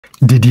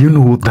Did you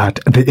know that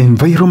the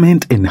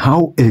environment and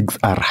how eggs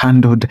are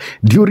handled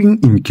during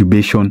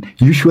incubation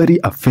usually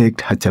affect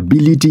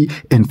hatchability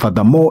and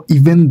furthermore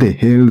even the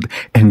health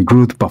and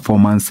growth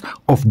performance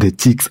of the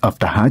chicks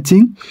after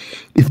hatching?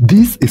 If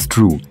this is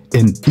true,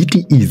 and it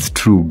is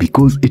true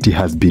because it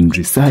has been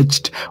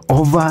researched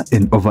over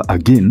and over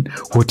again,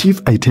 what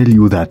if I tell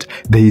you that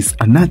there is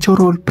a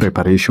natural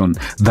preparation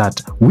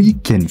that we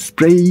can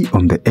spray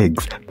on the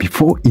eggs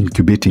before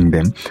incubating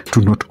them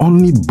to not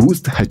only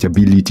boost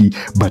hatchability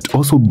but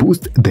also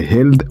boost the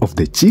health of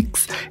the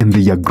chicks and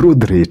their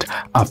growth rate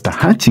after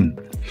hatching?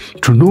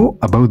 To know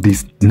about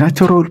this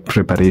natural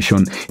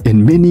preparation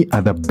and many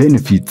other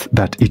benefits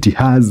that it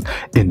has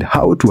and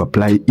how to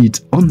apply it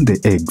on the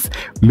eggs,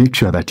 make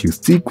sure that you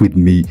stick with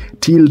me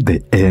till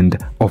the end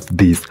of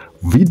this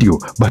video.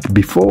 But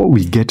before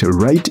we get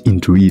right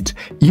into it,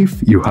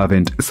 if you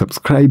haven't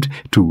subscribed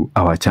to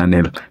our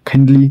channel,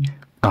 kindly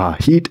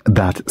hit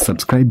that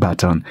subscribe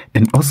button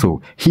and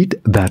also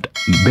hit that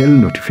bell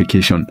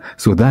notification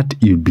so that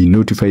you'll be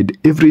notified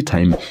every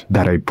time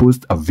that I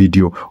post a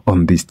video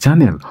on this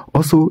channel.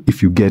 Also,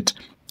 if you get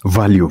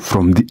value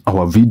from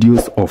our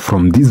videos or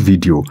from this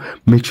video,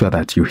 make sure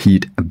that you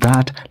hit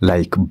that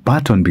like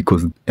button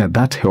because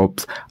that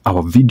helps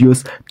our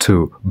videos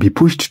to be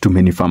pushed to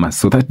many farmers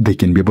so that they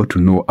can be able to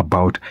know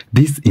about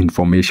this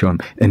information,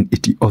 and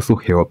it also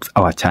helps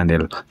our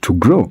channel to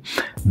grow.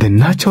 The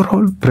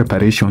natural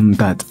preparation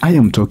that I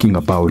am talking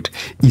about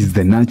is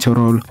the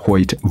natural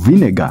white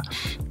vinegar,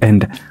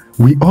 and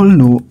we all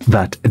know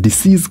that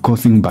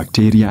disease-causing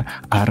bacteria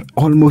are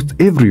almost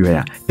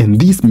everywhere, and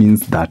this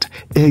means that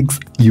eggs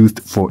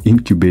used for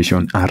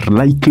incubation are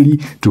likely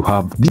to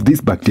have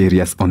these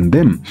bacteria on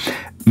them.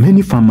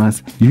 Many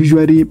farmers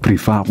usually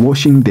prefer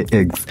washing the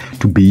eggs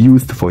to be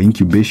used for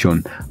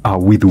incubation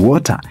with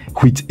water,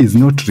 which is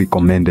not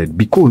recommended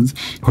because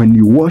when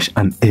you wash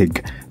an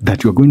egg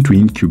that you're going to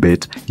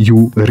incubate,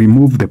 you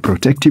remove the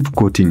protective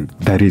coating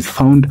that is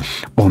found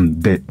on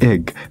the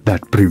egg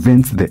that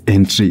prevents the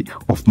entry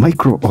of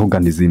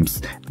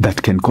microorganisms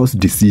that can cause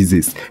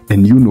diseases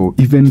and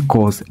even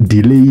cause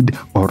delayed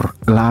or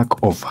lack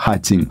of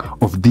hatching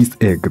of this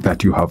egg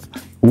that you have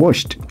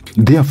washed.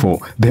 Therefore,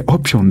 the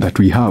option that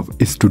we have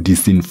is to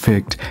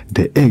disinfect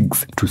the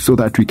eggs so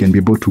that we can be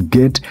able to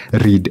get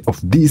rid of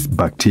these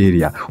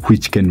bacteria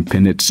which can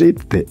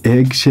penetrate the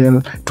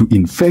eggshell to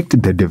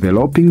infect the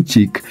developing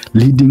chick,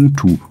 leading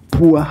to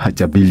poor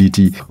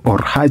hatchability or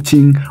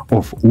hatching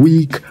of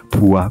weak,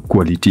 poor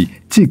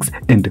quality chicks.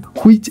 And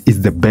which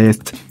is the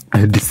best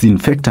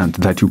disinfectant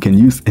that you can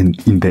use in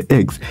the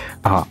eggs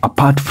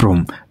apart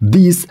from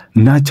this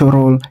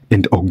natural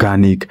and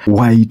organic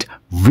white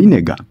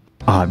vinegar?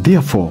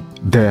 Therefore,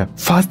 the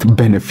first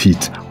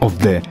benefit of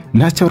the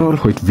natural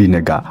white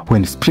vinegar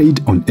when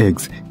sprayed on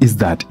eggs is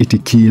that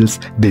it kills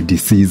the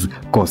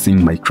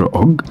disease-causing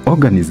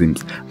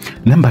microorganisms.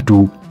 Number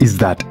two is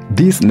that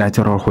this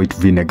natural white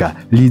vinegar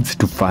leads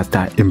to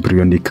faster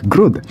embryonic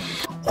growth.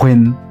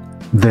 When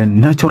the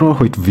natural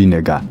white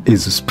vinegar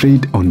is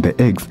sprayed on the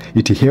eggs,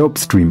 it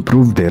helps to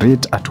improve the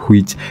rate at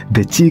which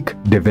the chick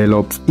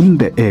develops in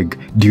the egg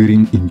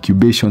during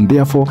incubation,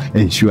 therefore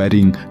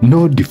ensuring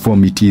no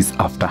deformities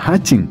after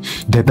hatching.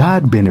 The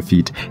third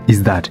benefit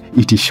is that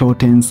it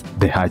shortens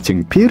the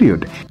hatching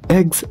period.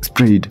 Eggs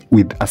sprayed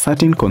with a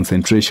certain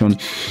concentration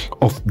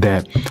of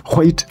the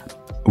white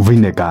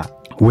vinegar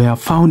were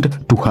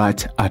found to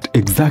hatch at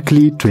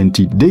exactly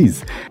 20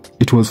 days.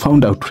 It was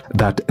found out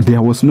that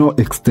there was no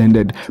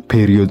extended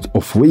periods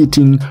of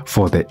waiting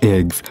for the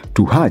eggs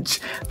to hatch.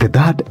 The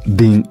third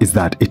thing is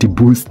that it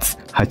boosts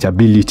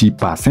hatchability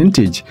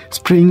percentage.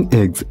 Spraying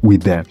eggs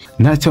with the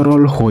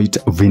natural white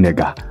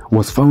vinegar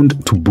was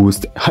found to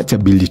boost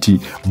hatchability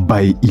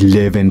by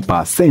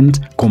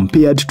 11%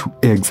 compared to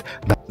eggs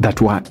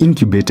that were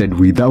incubated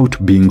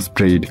without being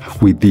sprayed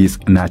with this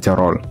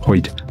natural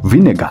white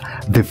vinegar.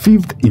 The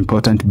fifth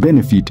important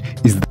benefit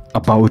is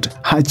about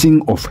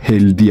hatching of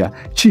healthier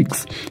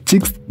chicks.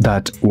 Chicks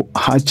that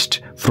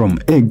hatched from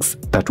eggs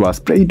that were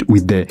sprayed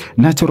with the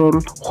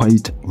natural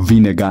white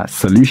vinegar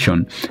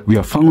solution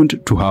were found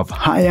to have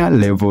higher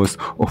levels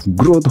of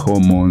growth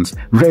hormones,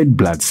 red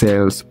blood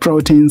cells,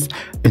 proteins,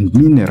 and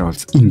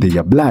minerals in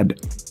their blood.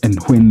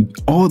 And when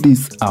all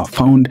these are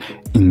found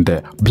in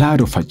the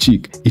blood of a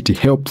chick, it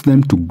helps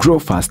them to grow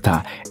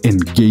faster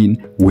and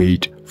gain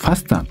weight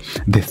faster.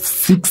 The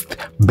sixth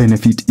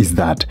benefit is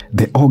that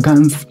the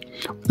organs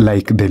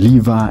like the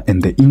liver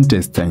and the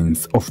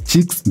intestines of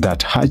chicks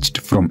that hatched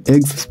from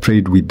eggs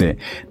sprayed with the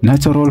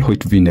natural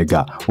white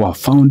vinegar were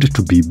found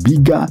to be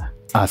bigger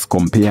as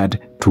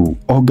compared to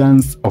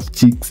organs of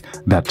chicks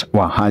that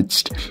were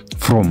hatched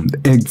from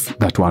eggs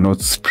that were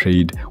not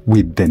sprayed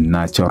with the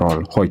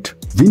natural white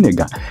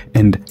vinegar.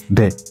 And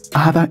the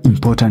other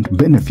important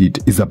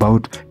benefit is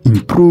about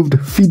improved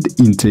feed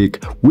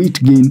intake,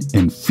 weight gain,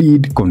 and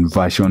feed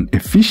conversion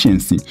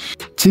efficiency.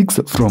 Chicks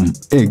from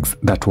eggs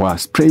that were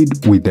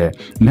sprayed with the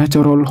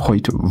natural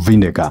white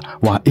vinegar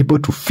were able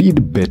to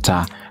feed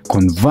better,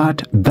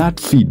 convert that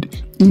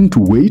feed into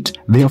weight,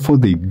 therefore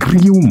they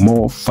grew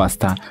more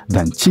faster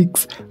than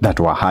chicks that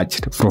were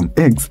hatched from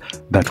eggs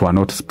that were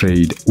not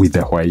sprayed with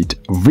the white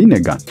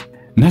vinegar.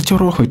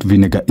 Natural white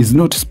vinegar is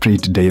not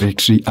sprayed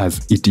directly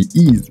as it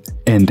is,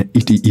 and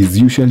it is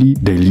usually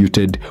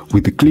diluted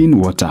with clean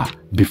water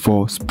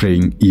before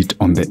spraying it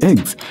on the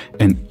eggs.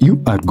 And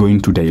you are going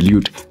to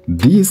dilute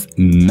this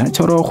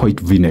natural white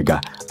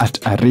vinegar at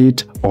a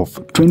rate of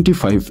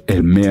 25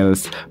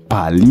 ml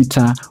per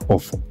liter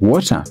of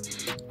water.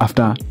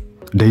 After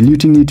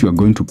diluting it, you are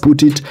going to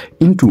put it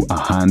into a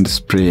hand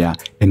sprayer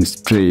and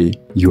spray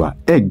your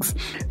eggs.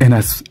 And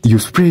as you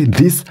spray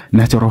this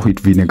natural white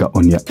vinegar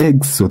on your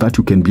eggs, so that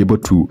you can be able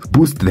to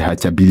boost the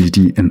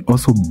hatchability and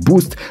also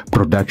boost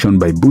production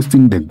by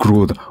boosting the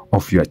growth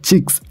of your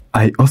chicks,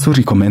 I also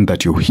recommend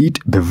that you hit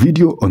the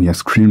video on your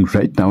screen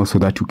right now so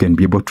that you can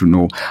be able to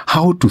know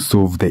how to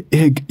solve the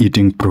egg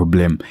eating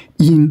problem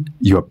in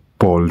your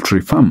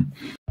poultry farm.